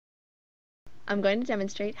I'm going to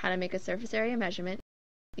demonstrate how to make a surface area measurement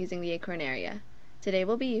using the Acorn Area. Today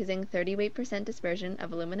we'll be using 30 weight% dispersion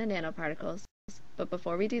of alumina nanoparticles, but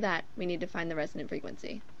before we do that, we need to find the resonant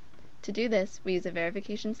frequency. To do this, we use a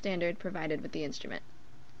verification standard provided with the instrument.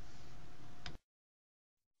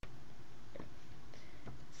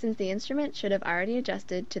 Since the instrument should have already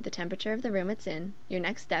adjusted to the temperature of the room it's in, your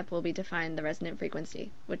next step will be to find the resonant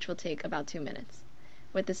frequency, which will take about 2 minutes.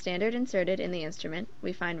 With the standard inserted in the instrument,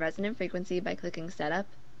 we find resonant frequency by clicking Setup,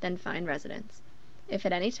 then Find Resonance. If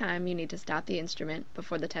at any time you need to stop the instrument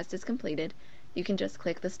before the test is completed, you can just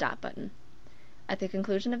click the Stop button. At the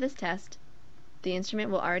conclusion of this test, the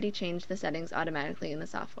instrument will already change the settings automatically in the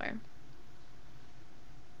software.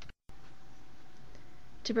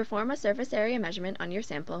 To perform a surface area measurement on your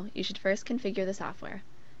sample, you should first configure the software.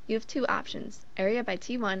 You have two options, area by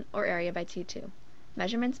T1 or area by T2.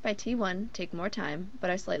 Measurements by T1 take more time, but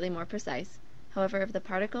are slightly more precise. However, if the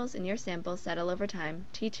particles in your sample settle over time,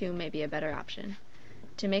 T2 may be a better option.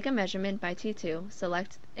 To make a measurement by T2,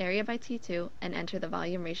 select area by T2 and enter the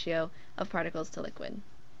volume ratio of particles to liquid.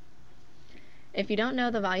 If you don't know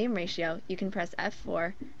the volume ratio, you can press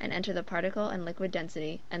F4 and enter the particle and liquid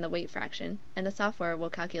density and the weight fraction, and the software will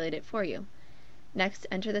calculate it for you. Next,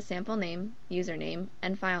 enter the sample name, username,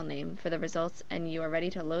 and file name for the results, and you are ready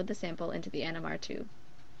to load the sample into the NMR tube.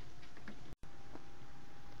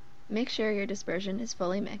 Make sure your dispersion is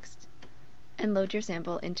fully mixed, and load your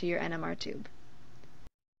sample into your NMR tube.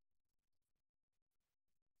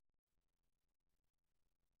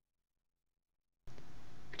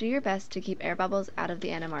 Do your best to keep air bubbles out of the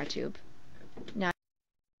NMR tube.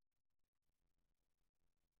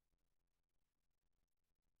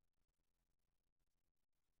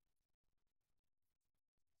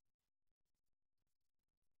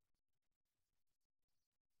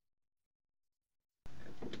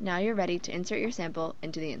 Now you're ready to insert your sample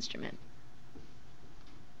into the instrument.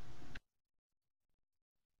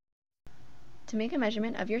 To make a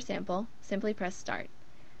measurement of your sample, simply press Start.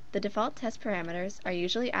 The default test parameters are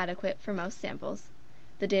usually adequate for most samples.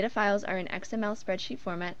 The data files are in XML spreadsheet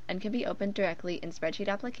format and can be opened directly in spreadsheet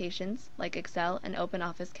applications like Excel and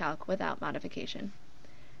OpenOffice Calc without modification.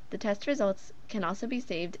 The test results can also be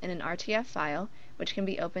saved in an RTF file, which can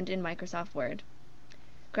be opened in Microsoft Word.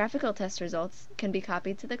 Graphical test results can be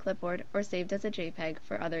copied to the clipboard or saved as a JPEG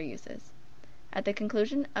for other uses. At the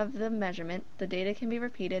conclusion of the measurement, the data can be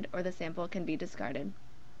repeated or the sample can be discarded.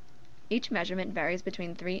 Each measurement varies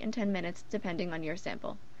between 3 and 10 minutes depending on your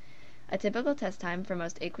sample. A typical test time for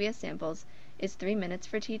most aqueous samples is 3 minutes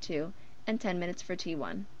for T2 and 10 minutes for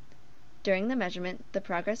T1. During the measurement, the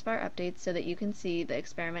progress bar updates so that you can see the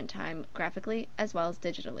experiment time graphically as well as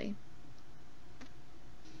digitally.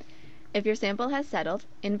 If your sample has settled,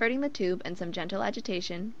 inverting the tube and some gentle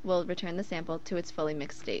agitation will return the sample to its fully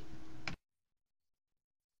mixed state.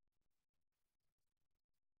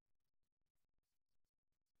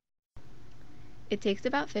 It takes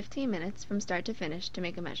about 15 minutes from start to finish to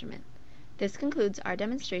make a measurement. This concludes our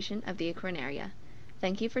demonstration of the Acorn Area.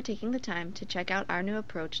 Thank you for taking the time to check out our new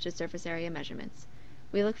approach to surface area measurements.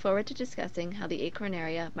 We look forward to discussing how the Acorn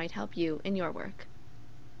Area might help you in your work.